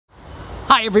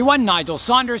Hi everyone, Nigel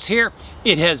Saunders here.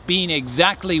 It has been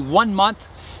exactly 1 month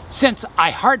since I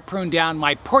hard pruned down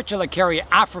my Portulacaria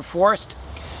afroforest.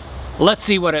 Let's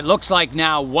see what it looks like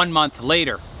now 1 month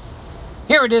later.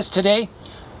 Here it is today.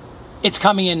 It's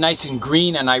coming in nice and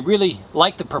green, and I really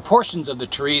like the proportions of the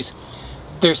trees.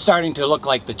 They're starting to look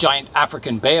like the giant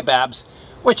African baobabs,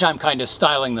 which I'm kind of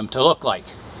styling them to look like.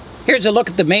 Here's a look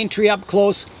at the main tree up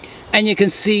close, and you can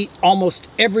see almost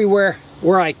everywhere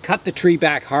where I cut the tree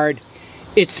back hard,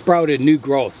 it sprouted new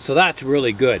growth, so that's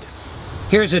really good.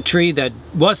 Here's a tree that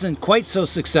wasn't quite so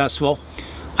successful.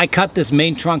 I cut this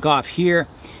main trunk off here,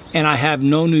 and I have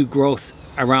no new growth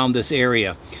around this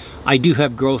area. I do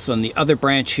have growth on the other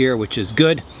branch here, which is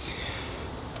good.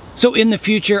 So in the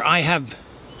future, I have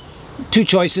two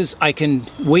choices. I can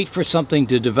wait for something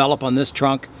to develop on this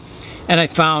trunk, and I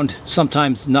found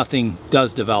sometimes nothing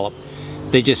does develop.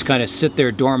 They just kind of sit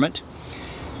there dormant.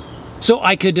 So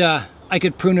I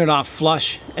could prune it off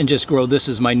flush and just grow this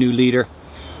as my new leader.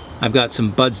 I've got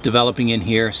some buds developing in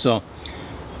here, so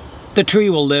the tree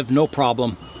will live, no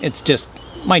problem. It's just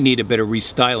might need a bit of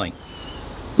restyling.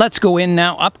 Let's go in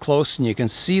now up close, and you can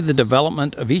see the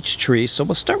development of each tree. So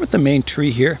we'll start with the main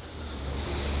tree here.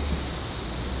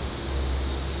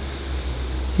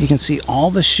 You can see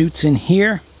all the shoots in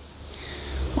here,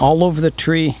 all over the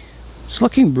tree. It's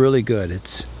looking really good.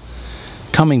 It's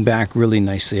coming back really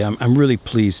nicely. I'm really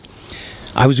pleased.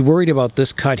 I was worried about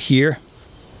this cut here,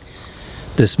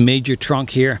 this major trunk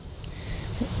here.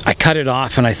 I cut it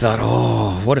off and I thought,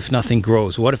 oh, what if nothing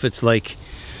grows? What if it's like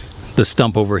the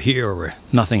stump over here where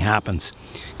nothing happens?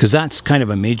 Because that's kind of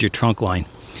a major trunk line.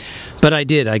 But I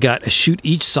did. I got a shoot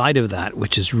each side of that,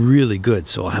 which is really good.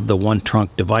 So I'll have the one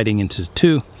trunk dividing into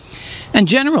two. And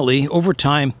generally, over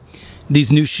time,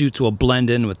 these new shoots will blend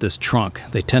in with this trunk.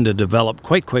 They tend to develop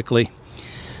quite quickly.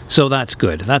 So that's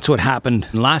good. That's what happened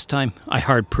last time I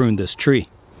hard pruned this tree.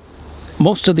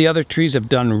 Most of the other trees have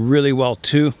done really well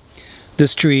too.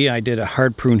 This tree, I did a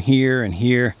hard prune here and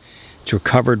here. It's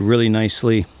recovered really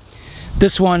nicely.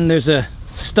 This one, there's a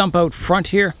stump out front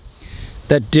here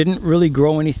that didn't really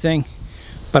grow anything,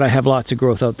 but I have lots of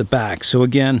growth out the back. So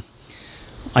again,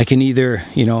 I can either,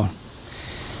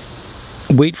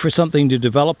 wait for something to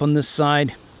develop on this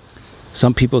side.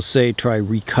 Some people say try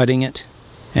recutting it,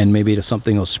 and maybe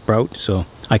something will sprout, so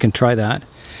I can try that.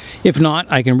 If not,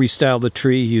 I can restyle the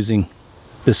tree using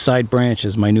this side branch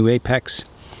as my new apex.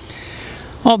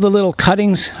 All the little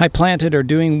cuttings I planted are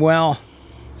doing well.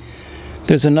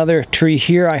 There's another tree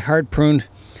here I hard pruned.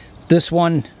 This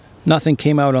one, nothing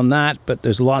came out on that, but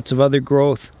there's lots of other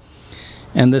growth.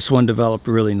 And this one developed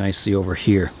really nicely over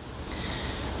here.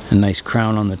 A nice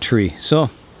crown on the tree. So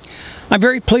I'm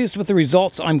very pleased with the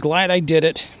results. I'm glad I did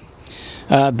it.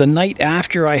 The night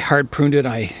after I hard pruned it,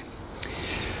 I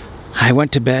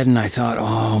went to bed and I thought,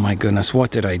 oh my goodness,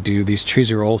 what did I do? These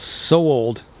trees are all so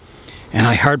old, and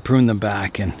I hard pruned them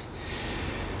back, and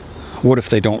what if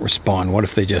they don't respond? What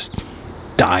if they just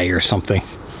die or something?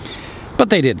 But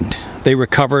they didn't. They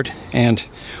recovered, and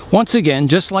once again,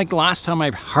 just like last time I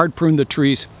hard pruned the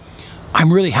trees,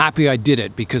 I'm really happy I did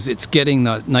it because it's getting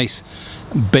the nice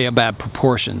baobab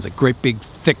proportions, a great big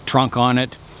thick trunk on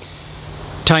it.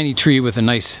 Tiny tree with a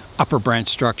nice upper branch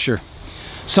structure.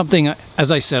 Something,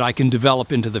 as I said, I can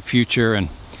develop into the future and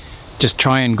just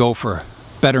try and go for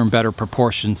better and better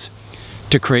proportions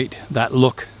to create that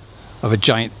look of a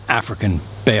giant African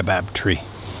baobab tree.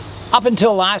 Up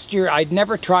until last year, I'd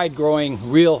never tried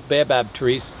growing real baobab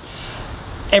trees.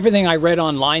 Everything I read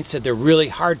online said they're really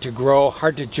hard to grow,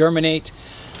 hard to germinate,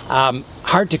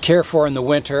 hard to care for in the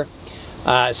winter.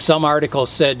 Some articles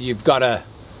said you've got to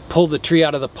pull the tree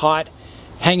out of the pot,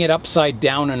 hang it upside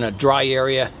down in a dry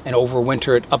area, and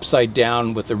overwinter it upside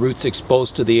down with the roots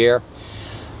exposed to the air.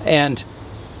 And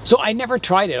so I never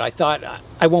tried it. I thought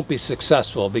I won't be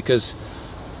successful because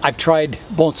I've tried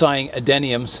bonsaiing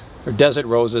adeniums or desert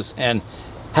roses and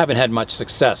haven't had much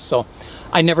success. So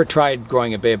I never tried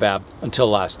growing a baobab until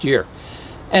last year.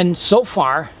 And so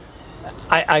far,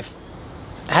 I've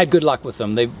had good luck with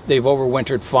them. They've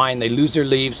overwintered fine. They lose their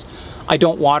leaves. I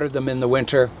don't water them in the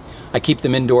winter. I keep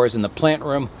them indoors in the plant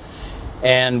room,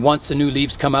 and once the new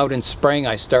leaves come out in spring,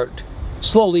 I start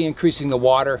slowly increasing the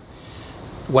water.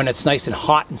 When it's nice and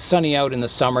hot and sunny out in the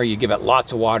summer, you give it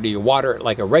lots of water. You water it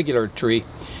like a regular tree,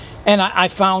 and I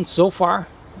found so far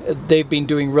they've been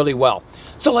doing really well.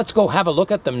 So let's go have a look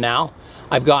at them now.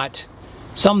 I've got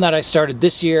some that I started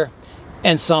this year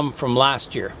and some from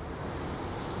last year.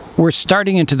 We're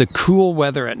starting into the cool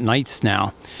weather at nights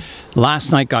now.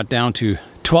 Last night got down to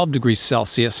 12 degrees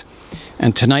Celsius,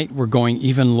 and tonight we're going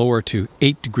even lower to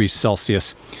 8 degrees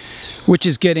Celsius, which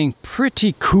is getting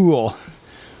pretty cool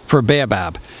for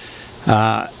baobab.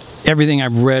 Everything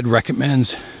I've read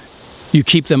recommends you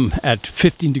keep them at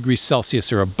 15 degrees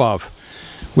Celsius or above,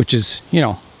 which is, you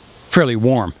know, fairly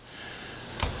warm.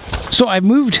 So I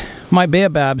moved my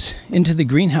baobabs into the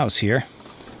greenhouse here.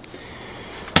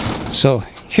 So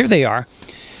here they are.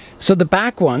 So the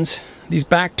back ones, these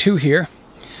back two here,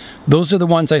 those are the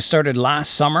ones I started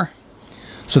last summer.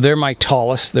 So they're my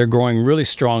tallest. They're growing really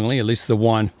strongly, at least the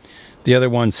one. The other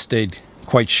ones stayed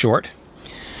quite short.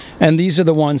 And these are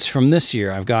the ones from this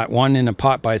year. I've got one in a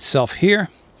pot by itself here,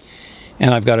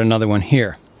 and I've got another one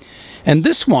here. And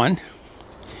this one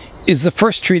is the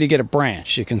first tree to get a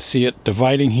branch. You can see it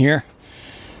dividing here.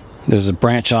 There's a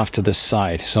branch off to this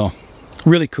side, so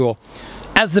really cool.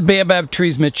 As the baobab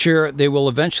trees mature, they will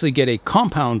eventually get a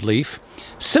compound leaf,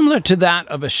 similar to that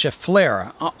of a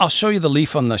schefflera. I'll show you the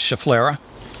leaf on the schefflera.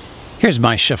 Here's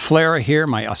my schefflera here,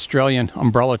 my Australian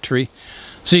umbrella tree.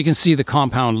 So you can see the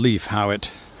compound leaf, how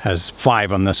it has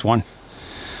 5 on this one.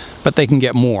 But they can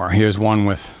get more. Here's one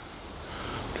with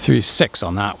 6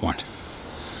 on that one.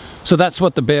 So that's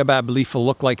what the baobab leaf will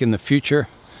look like in the future.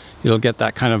 You'll get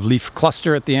that kind of leaf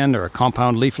cluster at the end, or a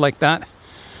compound leaf like that.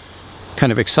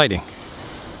 Kind of exciting.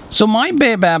 So my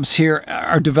baobabs here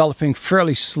are developing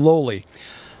fairly slowly.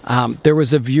 There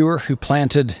was a viewer who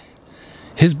planted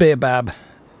his baobab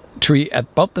tree at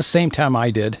about the same time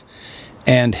I did,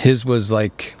 and his was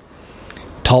like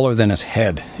taller than his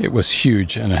head. It was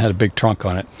huge and it had a big trunk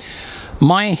on it.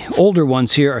 My older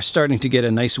ones here are starting to get a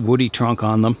nice woody trunk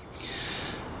on them.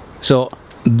 So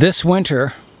this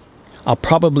winter I'll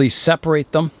probably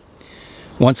separate them.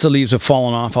 Once the leaves have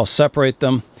fallen off, I'll separate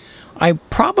them. I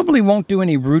probably won't do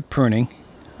any root pruning.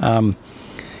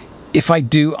 If I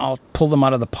do, I'll pull them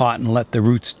out of the pot and let the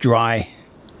roots dry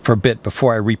for a bit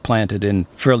before I replant it in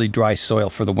fairly dry soil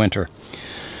for the winter.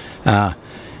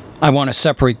 I want to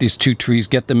separate these two trees,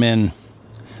 get them in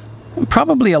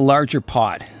probably a larger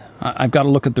pot. I've got to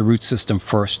look at the root system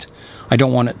first. I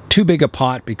don't want it too big a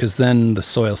pot, because then the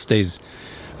soil stays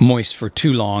moist for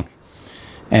too long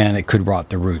and it could rot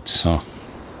the roots. So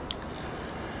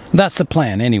that's the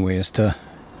plan anyway, is to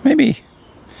maybe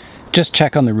just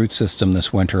check on the root system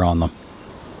this winter on them.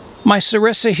 My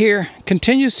Sarissa here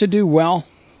continues to do well.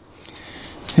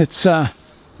 It's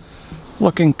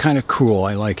looking kind of cool.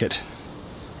 I like it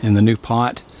in the new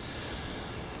pot.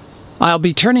 I'll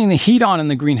be turning the heat on in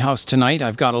the greenhouse tonight.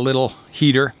 I've got a little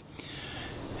heater,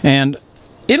 and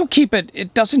it'll keep it,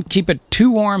 it doesn't keep it too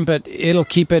warm, but it'll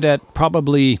keep it at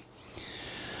probably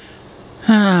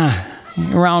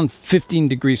around 15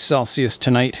 degrees Celsius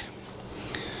tonight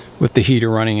with the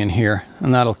heater running in here,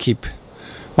 and that'll keep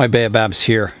my baobabs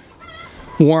here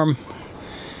warm.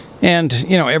 And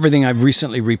you know, everything I've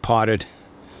recently repotted,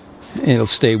 it'll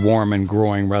stay warm and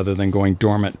growing rather than going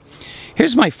dormant.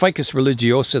 Here's my Ficus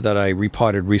religiosa that I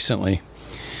repotted recently,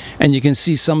 and you can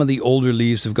see some of the older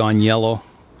leaves have gone yellow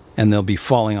and they'll be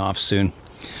falling off soon.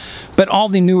 But all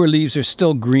the newer leaves are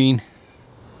still green.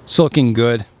 It's looking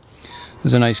good.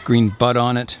 There's a nice green bud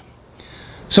on it.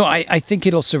 So I think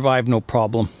it'll survive no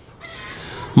problem.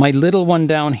 My little one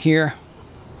down here,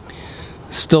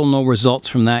 still no results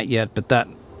from that yet, but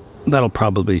that'll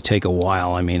probably take a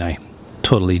while. I mean, I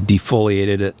totally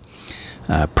defoliated it,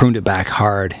 pruned it back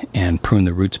hard, and pruned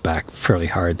the roots back fairly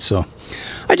hard. So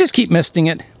I just keep misting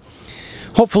it.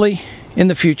 Hopefully in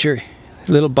the future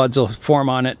little buds will form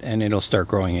on it and it'll start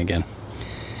growing again.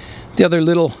 The other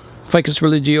little Ficus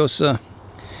religiosa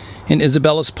in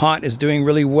Isabella's pot is doing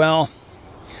really well.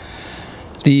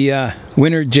 The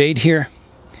winter jade here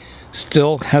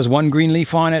still has one green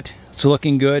leaf on it. It's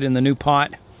looking good in the new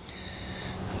pot.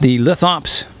 The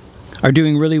lithops are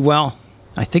doing really well.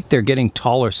 I think they're getting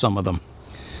taller, some of them.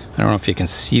 I don't know if you can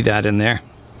see that in there.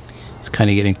 It's kind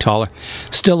of getting taller.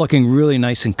 Still looking really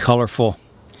nice and colorful,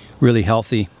 really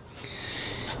healthy.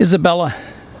 Isabella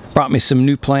brought me some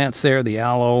new plants there, the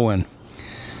aloe and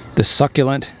the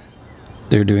succulent.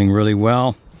 They're doing really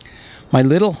well. My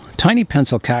little tiny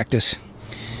pencil cactus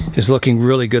is looking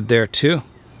really good there too.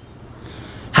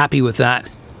 Happy with that.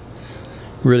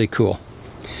 Really cool.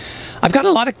 I've got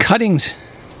a lot of cuttings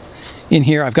in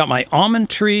here. I've got my almond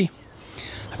tree.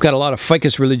 I've got a lot of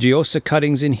Ficus religiosa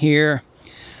cuttings in here.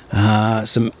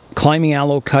 Some climbing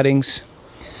aloe cuttings.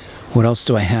 What else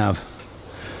do I have?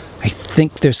 I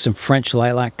think there's some French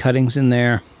lilac cuttings in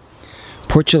there.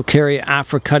 Portulacaria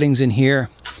afra cuttings in here.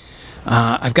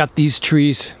 I've got these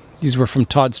trees. These were from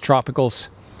Todd's Tropicals.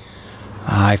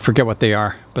 I forget what they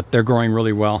are, but they're growing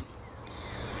really well.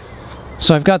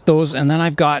 So I've got those, and then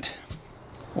I've got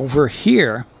over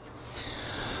here,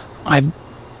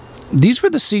 these were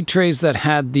the seed trays that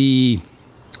had the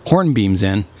hornbeams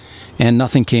in, and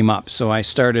nothing came up. So I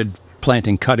started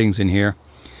planting cuttings in here.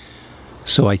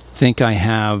 So I think I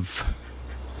have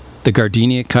the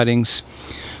gardenia cuttings,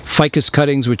 ficus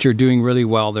cuttings, which are doing really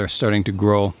well. They're starting to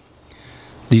grow.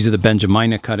 These are the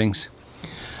benjamina cuttings.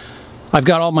 I've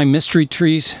got all my mystery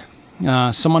trees.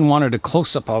 Someone wanted a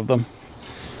close-up of them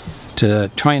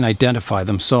to try and identify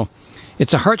them. So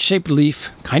it's a heart-shaped leaf,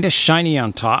 kind of shiny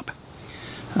on top.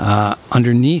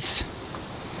 Underneath,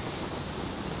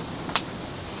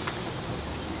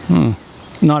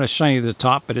 not as shiny at the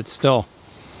top, but it's still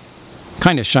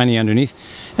kind of shiny underneath.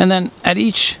 And then at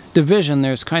each division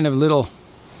there's kind of little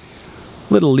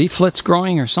leaflets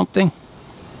growing or something.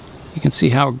 You can see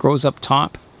how it grows up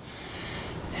top.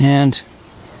 And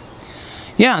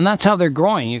yeah, and that's how they're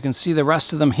growing. You can see the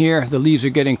rest of them here. The leaves are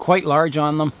getting quite large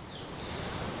on them.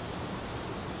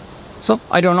 So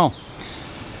I don't know.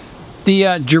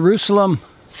 The Jerusalem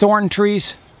thorn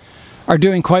trees are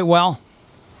doing quite well.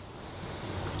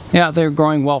 Yeah, they're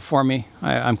growing well for me.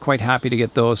 I'm quite happy to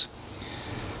get those.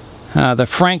 The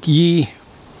Frank Yi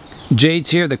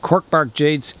jades here, the corkbark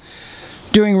jades,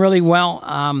 doing really well.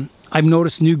 I've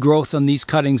noticed new growth on these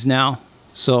cuttings now.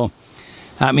 So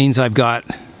that means I've got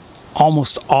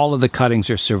almost all of the cuttings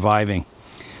are surviving.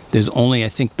 There's only, I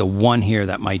think, the one here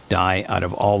that might die out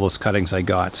of all those cuttings I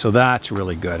got. So that's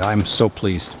really good. I'm so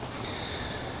pleased.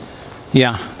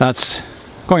 Yeah, that's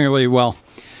going really well.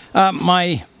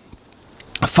 My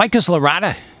Ficus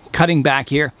lyrata cutting back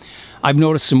here, I've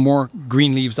noticed some more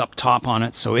green leaves up top on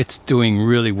it, so it's doing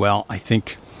really well. I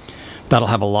think that'll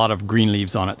have a lot of green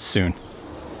leaves on it soon.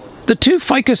 The two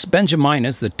Ficus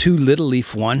benjaminas, the two little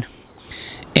leaf one,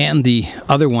 and the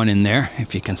other one in there,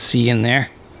 if you can see in there,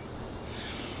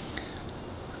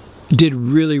 did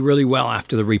really, really well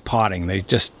after the repotting. They're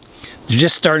just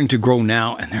starting to grow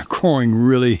now, and they're growing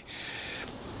really,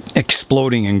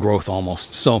 exploding in growth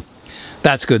almost. So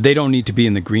that's good. They don't need to be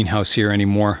in the greenhouse here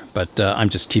anymore, but I'm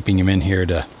just keeping them in here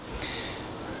to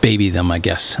baby them, I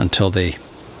guess, until they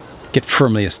get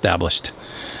firmly established.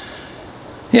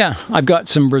 Yeah, I've got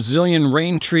some Brazilian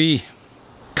rain tree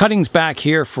cuttings back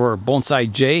here for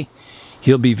Bonsai J.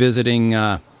 He'll be visiting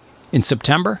in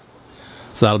September,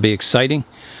 so that'll be exciting.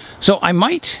 So I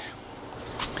might,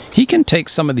 he can take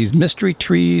some of these mystery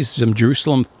trees, some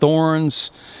Jerusalem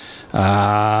thorns,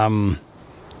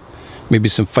 maybe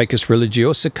some Ficus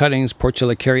religiosa cuttings,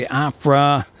 Portulacaria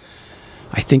afra.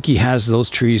 I think he has those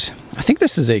trees. I think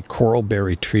this is a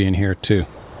coralberry tree in here too.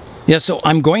 Yeah, so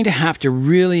I'm going to have to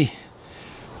really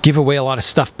give away a lot of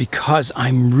stuff because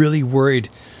I'm really worried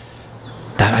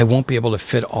that I won't be able to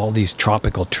fit all these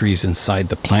tropical trees inside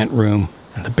the plant room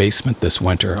and the basement this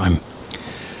winter. I'm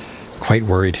quite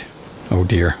worried. Oh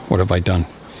dear, what have I done?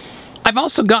 I've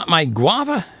also got my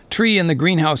guava tree in the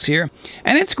greenhouse here,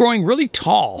 and it's growing really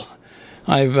tall.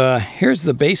 Here's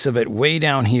the base of it way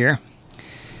down here.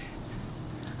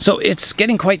 So it's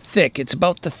getting quite thick. It's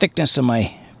about the thickness of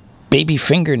my baby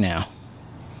finger now.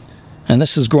 And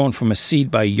this was grown from a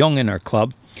seed by Young in our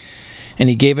club. And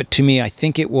he gave it to me, I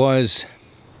think it was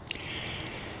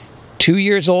 2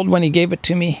 years old when he gave it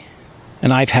to me.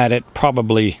 And I've had it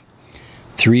probably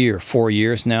 3 or 4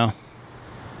 years now.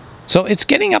 So it's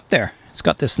getting up there. It's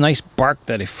got this nice bark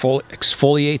that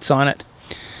exfoliates on it.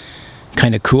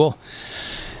 Kind of cool.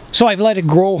 So I've let it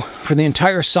grow for the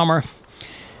entire summer.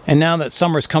 And now that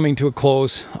summer's coming to a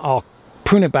close, I'll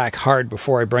prune it back hard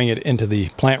before I bring it into the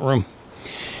plant room.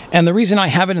 And the reason I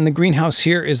have it in the greenhouse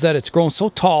here is that it's grown so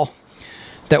tall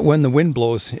that when the wind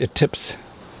blows, it tips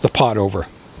the pot over.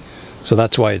 So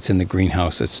that's why it's in the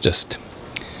greenhouse. It's just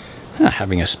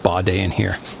having a spa day in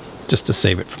here, just to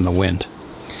save it from the wind.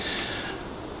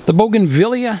 The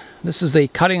bougainvillea, this is a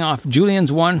cutting off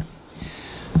Julian's one,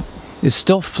 is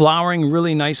still flowering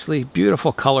really nicely.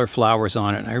 Beautiful color flowers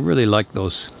on it. I really like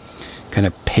those kind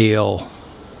of pale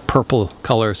purple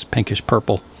colors, pinkish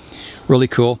purple. Really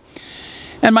cool.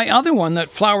 And my other one that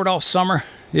flowered all summer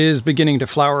is beginning to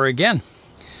flower again.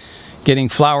 Getting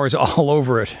flowers all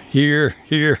over it. Here,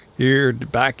 here, here,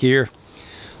 back here.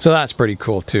 So that's pretty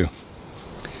cool too.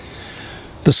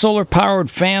 The solar powered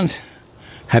fans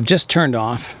have just turned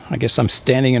off. I guess I'm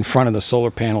standing in front of the solar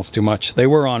panels too much. They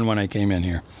were on when I came in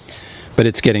here. But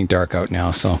it's getting dark out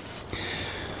now, so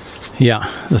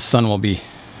yeah, the sun will be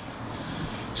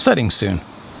setting soon.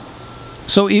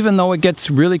 So even though it gets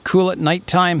really cool at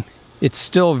nighttime, it's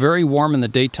still very warm in the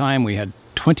daytime. We had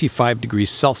 25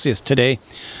 degrees Celsius today.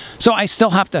 So I still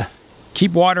have to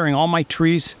keep watering all my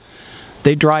trees.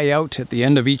 They dry out at the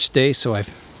end of each day, so I've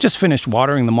just finished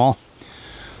watering them all.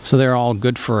 So they're all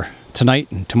good for tonight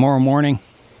and tomorrow morning.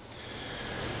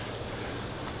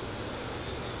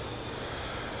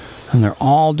 And they're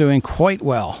all doing quite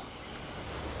well.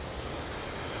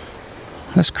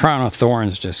 This crown of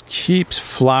thorns just keeps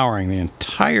flowering the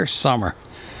entire summer.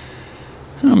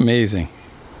 Amazing.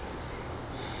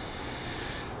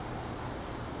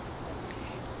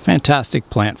 Fantastic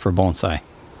plant for bonsai.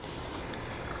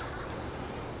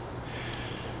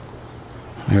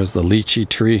 There's the lychee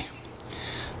tree.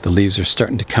 The leaves are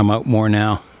starting to come out more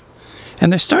now.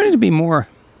 And they're starting to be more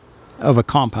of a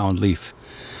compound leaf.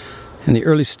 In the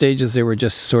early stages they were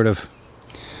just sort of,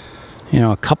 you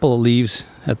know, a couple of leaves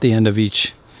at the end of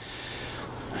each,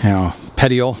 you know,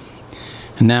 petiole.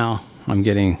 And now I'm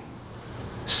getting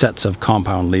sets of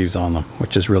compound leaves on them,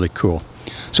 which is really cool.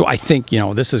 So I think, you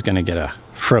know, this is going to get a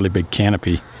fairly big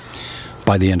canopy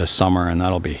by the end of summer, and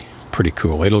that'll be pretty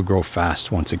cool. It'll grow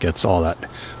fast once it gets all that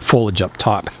foliage up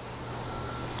top.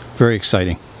 Very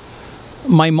exciting.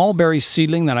 My mulberry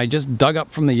seedling that I just dug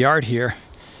up from the yard here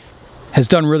has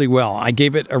done really well. I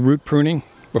gave it a root pruning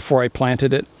before I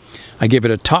planted it. I gave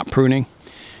it a top pruning,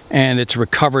 and it's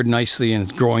recovered nicely and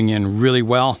it's growing in really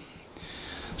well.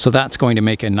 So that's going to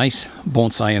make a nice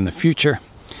bonsai in the future.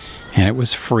 And it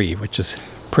was free, which is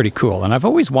pretty cool. And I've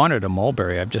always wanted a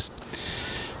mulberry. I've just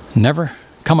never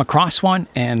come across one,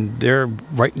 and they're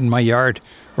right in my yard,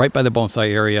 right by the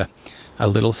bonsai area. A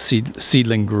little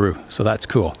seedling grew, so that's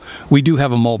cool. We do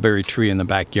have a mulberry tree in the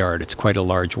backyard. It's quite a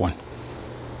large one.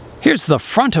 Here's the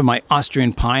front of my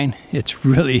Austrian pine. It's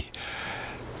really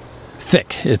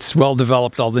thick. It's well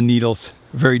developed, all the needles.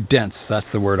 Very dense,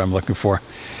 that's the word I'm looking for.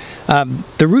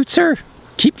 The roots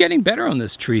keep getting better on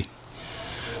this tree.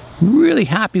 Really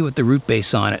happy with the root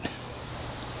base on it.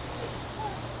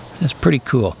 It's pretty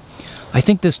cool. I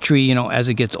think this tree, you know, as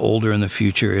it gets older in the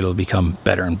future, it'll become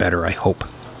better and better, I hope.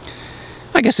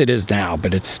 I guess it is now,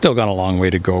 but it's still got a long way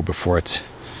to go before it's,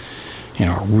 you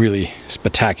know, a really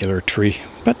spectacular tree.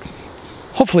 But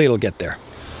hopefully it'll get there.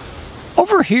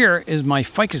 Over here is my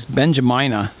Ficus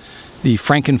benjamina, the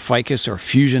Frankenficus or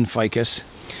fusion ficus,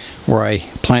 where I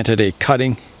planted a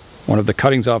cutting, one of the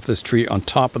cuttings off this tree on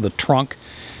top of the trunk,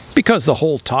 because the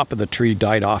whole top of the tree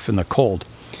died off in the cold.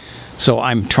 So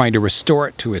I'm trying to restore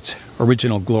it to its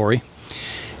original glory.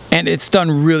 And it's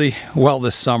done really well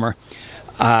this summer.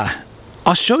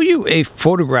 I'll show you a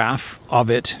photograph of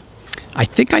it. I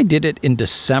think I did it in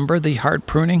December, the hard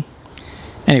pruning.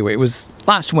 Anyway, it was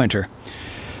last winter.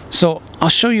 So I'll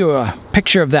show you a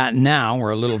picture of that now,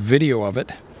 or a little video of it,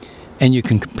 and you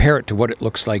can compare it to what it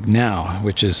looks like now,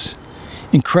 which is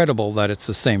incredible that it's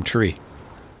the same tree.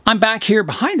 I'm back here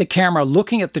behind the camera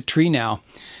looking at the tree now,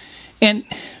 and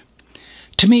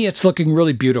to me it's looking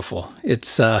really beautiful.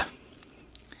 It's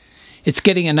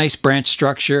getting a nice branch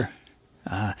structure.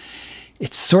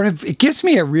 It gives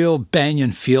me a real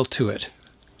banyan feel to it.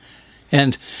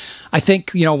 And I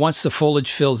think, you know, once the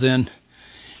foliage fills in,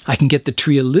 I can get the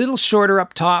tree a little shorter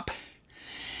up top,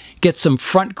 get some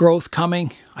front growth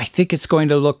coming. I think it's going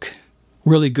to look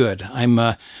really good. I'm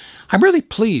really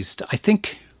pleased. I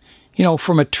think, you know,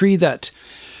 from a tree that,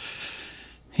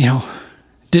 you know,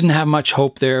 didn't have much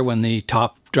hope there when the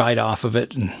top dried off of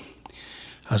it, and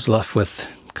I was left with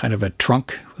kind of a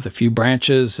trunk with a few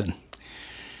branches, and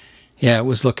yeah, it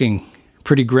was looking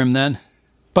pretty grim then,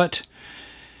 but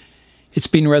it's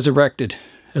been resurrected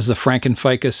as the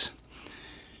Frankenficus,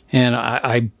 and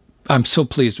I'm so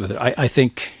pleased with it. I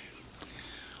think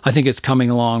it's coming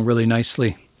along really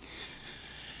nicely.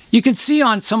 You can see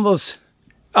on some of those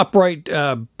upright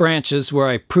branches where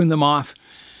I pruned them off,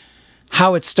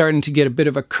 how it's starting to get a bit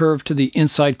of a curve to the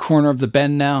inside corner of the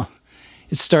bend now.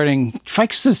 It's starting,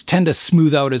 ficuses tend to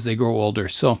smooth out as they grow older,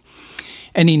 so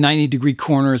any 90-degree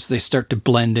corners, they start to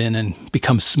blend in and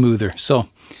become smoother. So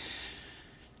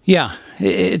yeah,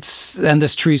 and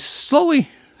this tree slowly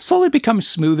becomes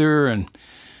smoother, and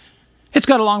it's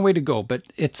got a long way to go, but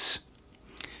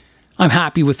I'm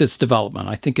happy with its development.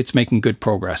 I think it's making good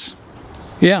progress.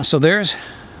 Yeah, so there's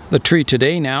the tree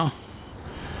today now,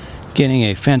 getting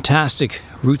a fantastic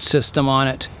root system on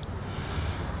it,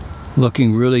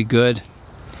 looking really good.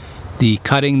 The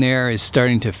cutting there is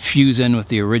starting to fuse in with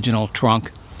the original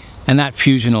trunk, and that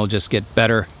fusion will just get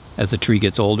better as the tree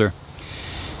gets older.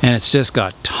 And it's just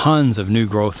got tons of new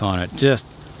growth on it, just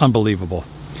unbelievable.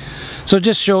 So it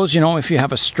just shows, you know, if you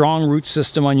have a strong root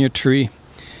system on your tree,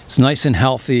 it's nice and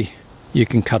healthy, you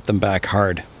can cut them back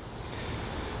hard.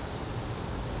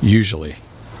 Usually.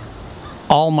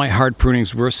 All my hard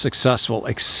prunings were successful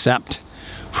except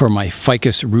for my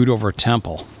Ficus root over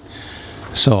temple.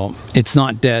 So it's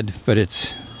not dead, but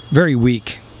it's very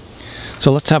weak.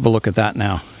 So let's have a look at that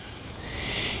now.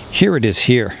 Here it is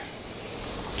here.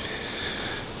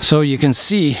 So you can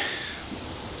see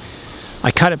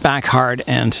I cut it back hard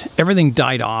and everything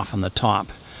died off on the top.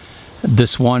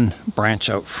 This one branch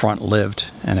out front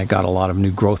lived, and it got a lot of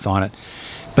new growth on it,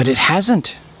 but it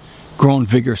hasn't grown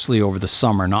vigorously over the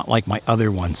summer, not like my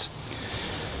other ones.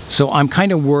 So I'm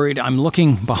kind of worried. I'm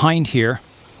looking behind here.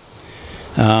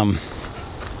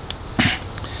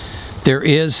 There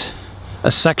is a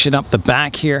section up the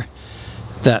back here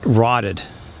that rotted,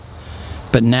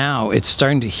 but now it's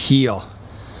starting to heal.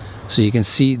 So you can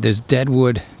see there's dead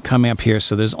wood coming up here,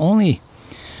 so there's only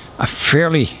a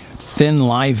fairly thin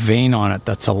live vein on it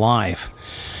that's alive.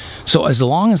 So as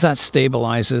long as that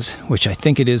stabilizes, which I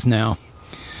think it is now,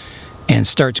 and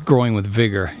starts growing with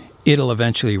vigor, it'll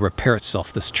eventually repair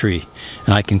itself, this tree,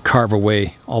 and I can carve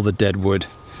away all the dead wood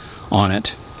on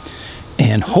it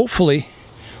and hopefully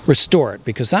restore it,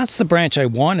 because that's the branch I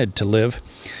wanted to live,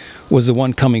 was the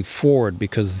one coming forward,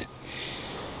 because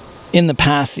in the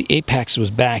past the apex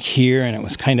was back here and it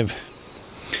was kind of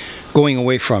going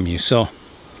away from you. So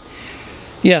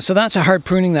yeah, so that's a hard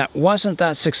pruning that wasn't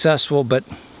that successful, but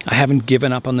I haven't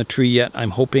given up on the tree yet.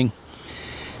 I'm hoping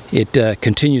it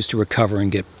continues to recover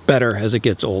and get better as it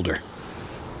gets older.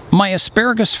 My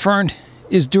asparagus fern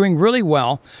is doing really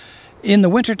well. In the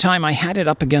wintertime, I had it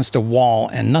up against a wall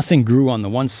and nothing grew on the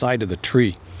one side of the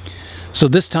tree. So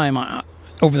this time,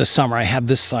 over the summer, I had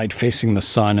this side facing the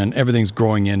sun and everything's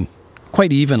growing in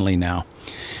quite evenly now.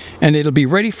 And it'll be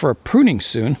ready for a pruning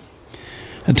soon,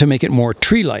 and to make it more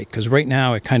tree-like, because right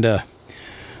now it kind of,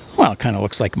 well, it kind of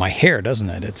looks like my hair, doesn't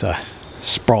it? It's a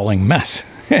sprawling mess.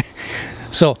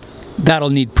 So that'll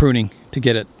need pruning to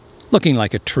get it looking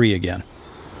like a tree again.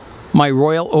 My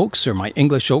royal oaks, or my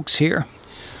English oaks here,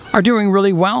 are doing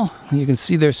really well. You can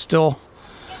see they're still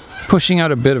pushing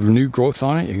out a bit of new growth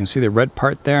on it. You can see the red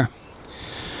part there.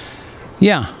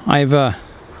 Yeah, I've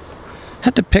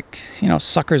had to pick,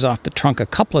 suckers off the trunk a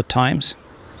couple of times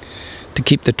to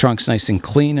keep the trunks nice and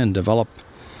clean and develop,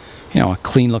 a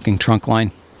clean looking trunk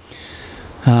line.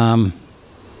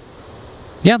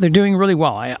 Yeah, they're doing really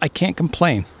well. I can't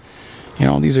complain.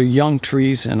 These are young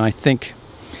trees, and I think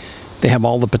they have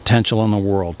all the potential in the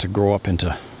world to grow up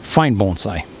into fine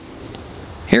bonsai.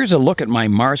 Here's a look at my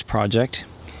Mars project,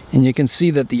 and you can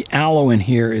see that the aloe in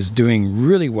here is doing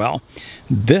really well.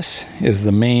 This is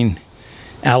the main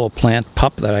aloe plant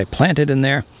pup that I planted in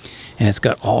there, and it's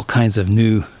got all kinds of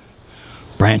new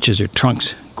branches or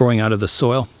trunks growing out of the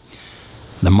soil.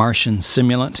 The Martian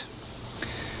simulant.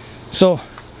 So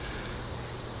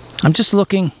I'm just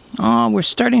looking. Oh, we're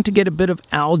starting to get a bit of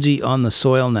algae on the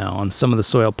soil now, on some of the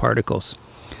soil particles.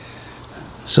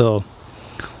 So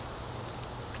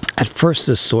at first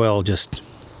this soil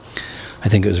I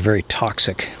think it was very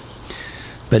toxic.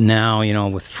 But now,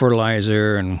 with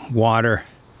fertilizer and water,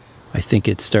 I think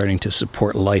it's starting to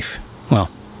support life. Well,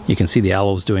 you can see the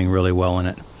aloe's doing really well in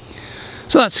it.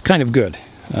 So that's kind of good.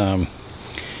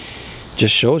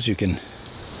 Just shows you can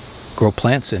grow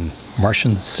plants in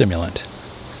Martian simulant,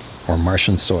 or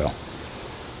Martian soil.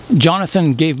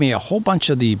 Jonathan gave me a whole bunch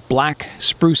of the black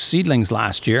spruce seedlings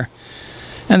last year,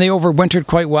 and they overwintered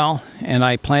quite well, and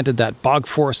I planted that bog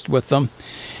forest with them,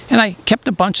 and I kept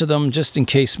a bunch of them just in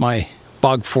case my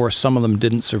bog forest, some of them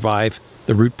didn't survive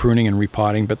the root pruning and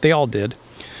repotting, but they all did,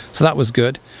 so that was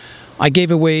good. I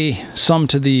gave away some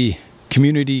to the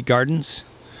community gardens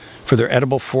for their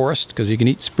edible forest, because you can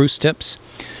eat spruce tips.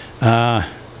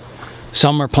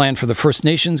 Some are planned for the First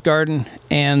Nations garden,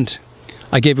 and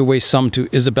I gave away some to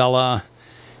Isabella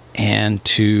and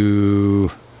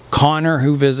to Connor,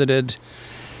 who visited.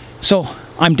 So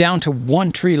I'm down to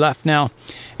one tree left now,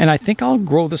 and I think I'll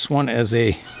grow this one as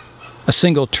a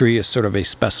single tree, as sort of a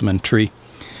specimen tree,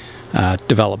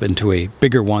 develop into a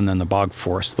bigger one than the bog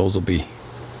forest. Those will be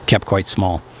kept quite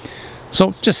small.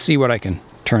 So just see what I can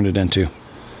turn it into.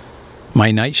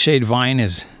 My nightshade vine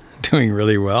is doing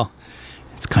really well.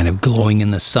 It's kind of glowing in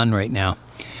the sun right now.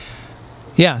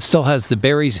 Yeah, it still has the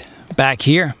berries back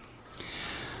here.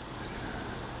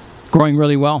 Growing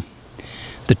really well.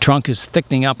 The trunk is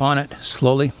thickening up on it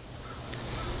slowly.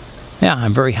 Yeah,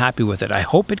 I'm very happy with it. I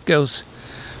hope it goes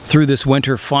through this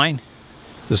winter fine.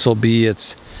 This will be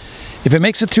its, if it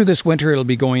makes it through this winter, it'll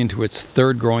be going into its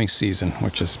third growing season,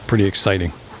 which is pretty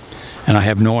exciting. And I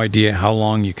have no idea how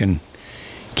long you can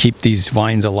keep these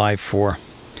vines alive for.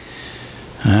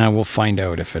 We'll find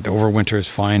out. If it overwinters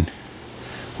fine,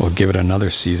 we'll give it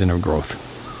another season of growth.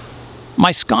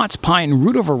 My Scots pine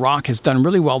root over rock has done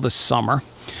really well this summer.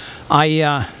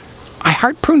 I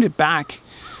hard pruned it back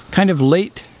kind of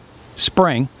late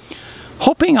spring,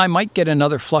 hoping I might get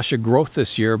another flush of growth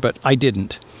this year, but I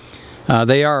didn't.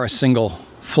 They are a single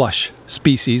flush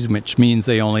species, which means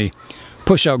they only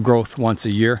push out growth once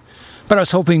a year. But I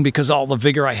was hoping, because all the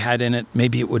vigor I had in it,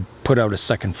 maybe it would put out a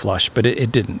second flush, but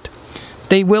it didn't.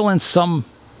 They will in some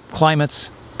climates,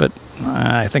 but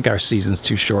I think our season's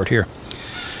too short here.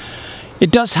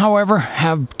 It does, however,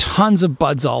 have tons of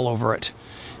buds all over it.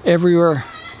 Everywhere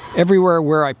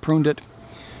where I pruned it,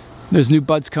 there's new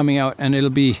buds coming out, and it'll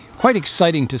be quite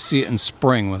exciting to see it in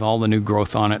spring with all the new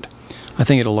growth on it. I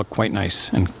think it'll look quite nice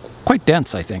and quite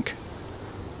dense, I think.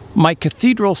 My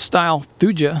cathedral style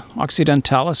Thuja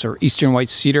occidentalis, or eastern white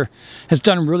cedar, has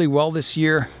done really well this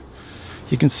year.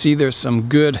 You can see there's some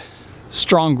good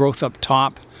strong growth up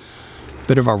top,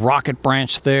 bit of a rocket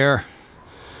branch there.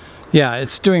 Yeah,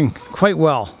 it's doing quite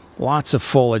well, lots of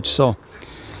foliage, so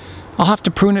I'll have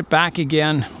to prune it back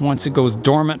again once it goes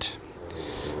dormant,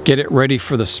 get it ready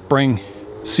for the spring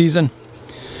season.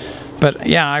 But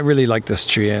yeah, I really like this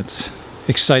tree. It's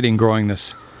exciting growing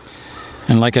this.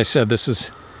 And like I said, this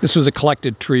was a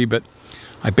collected tree, but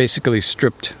I basically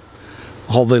stripped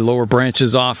all the lower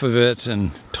branches off of it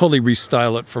and totally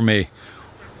restyle it from a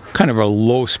kind of a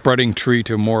low spreading tree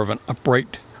to more of an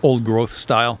upright old growth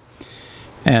style.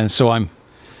 And so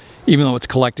even though it's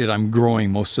collected, I'm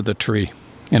growing most of the tree,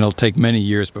 and it'll take many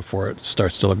years before it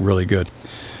starts to look really good.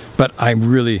 But I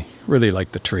really, really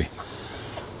like the tree.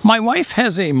 My wife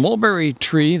has a mulberry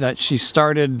tree that she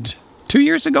started 2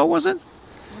 years ago, was it?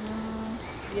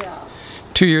 Yeah.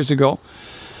 2 years ago.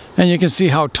 And you can see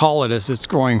how tall it is. It's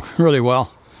growing really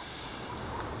well.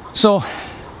 So,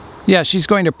 yeah, she's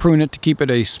going to prune it to keep it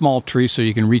a small tree so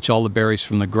you can reach all the berries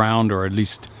from the ground, or at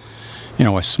least, you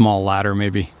know, a small ladder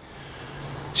maybe.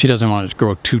 She doesn't want it to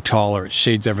grow too tall or it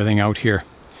shades everything out here.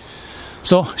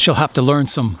 So she'll have to learn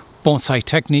some bonsai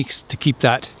techniques to keep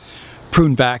that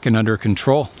pruned back and under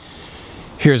control.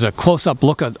 Here's a close-up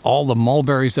look at all the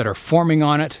mulberries that are forming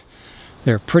on it.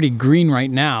 They're pretty green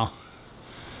right now,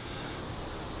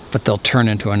 but they'll turn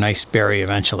into a nice berry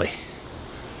eventually.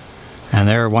 And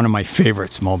they're one of my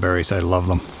favorites, mulberries. I love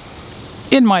them.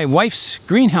 In my wife's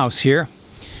greenhouse here,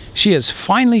 she has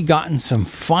finally gotten some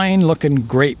fine looking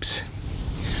grapes.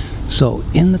 So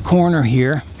in the corner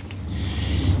here,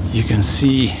 you can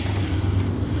see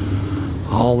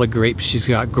all the grapes she's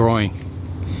got growing.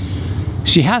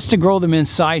 She has to grow them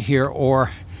inside here,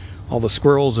 or all the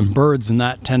squirrels and birds and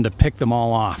that tend to pick them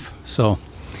all off. So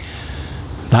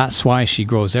that's why she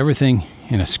grows everything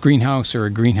in a screen house or a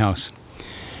greenhouse.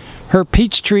 Her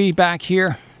peach tree back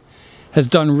here has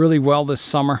done really well this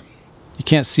summer. You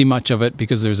can't see much of it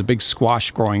because there's a big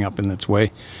squash growing up in its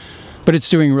way, but it's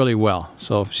doing really well.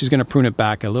 So she's going to prune it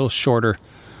back a little shorter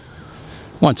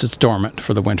once it's dormant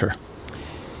for the winter.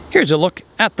 Here's a look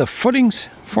at the footings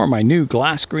for my new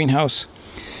glass greenhouse.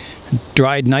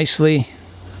 Dried nicely,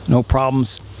 no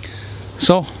problems.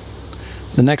 So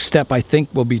the next step, I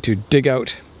think, will be to dig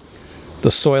out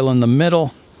the soil in the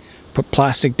middle, put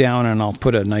plastic down, and I'll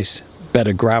put a nice bed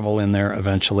of gravel in there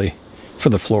eventually for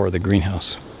the floor of the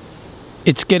greenhouse.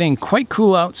 It's getting quite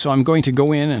cool out, so I'm going to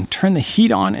go in and turn the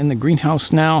heat on in the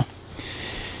greenhouse now.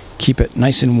 Keep it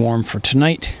nice and warm for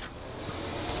tonight.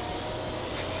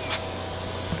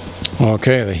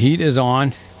 Okay, the heat is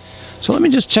on. So let me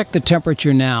just check the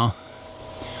temperature now.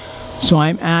 So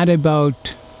I'm at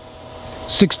about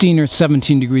 16 or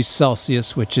 17 degrees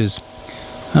Celsius, which is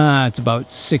it's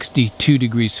about 62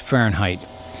 degrees Fahrenheit.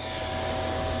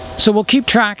 So we'll keep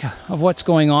track of what's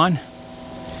going on.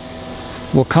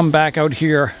 We'll come back out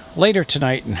here later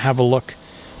tonight and have a look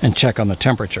and check on the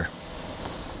temperature.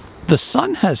 The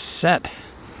sun has set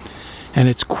and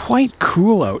it's quite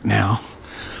cool out now.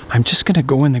 I'm just going to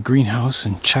go in the greenhouse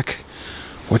and check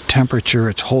what temperature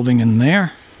it's holding in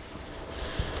there.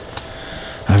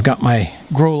 I've got my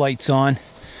grow lights on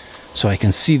so I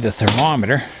can see the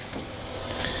thermometer.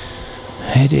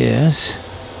 It is,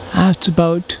 it's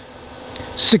about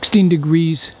 16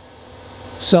 degrees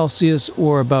Celsius,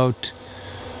 or about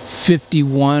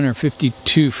 51 or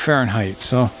 52 Fahrenheit.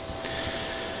 So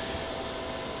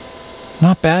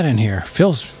not bad in here.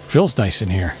 Feels nice in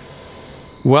here.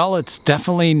 Well, it's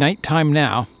definitely nighttime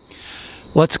now.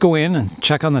 Let's go in and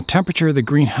check on the temperature of the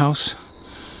greenhouse,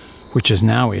 which is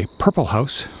now a purple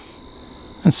house,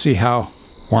 and see how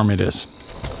warm it is.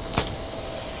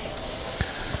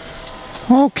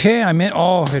 Okay, I'm in.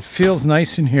 Oh, it feels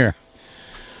nice in here.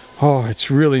 Oh, it's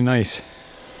really nice.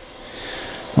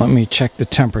 Let me check the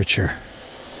temperature.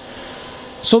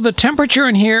 So the temperature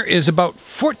in here is about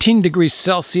 14 degrees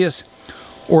Celsius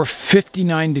or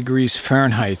 59 degrees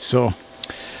Fahrenheit. So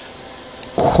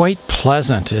quite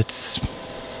pleasant. It's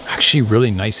actually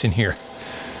really nice in here.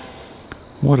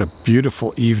 What a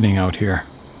beautiful evening out here.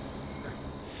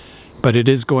 But it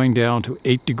is going down to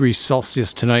 8 degrees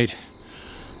Celsius tonight.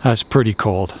 That's pretty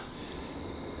cold.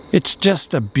 It's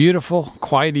just a beautiful,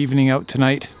 quiet evening out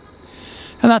tonight.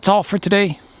 And that's all for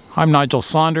today. I'm Nigel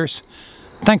Saunders.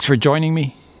 Thanks for joining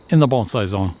me, in the bonsai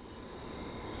zone.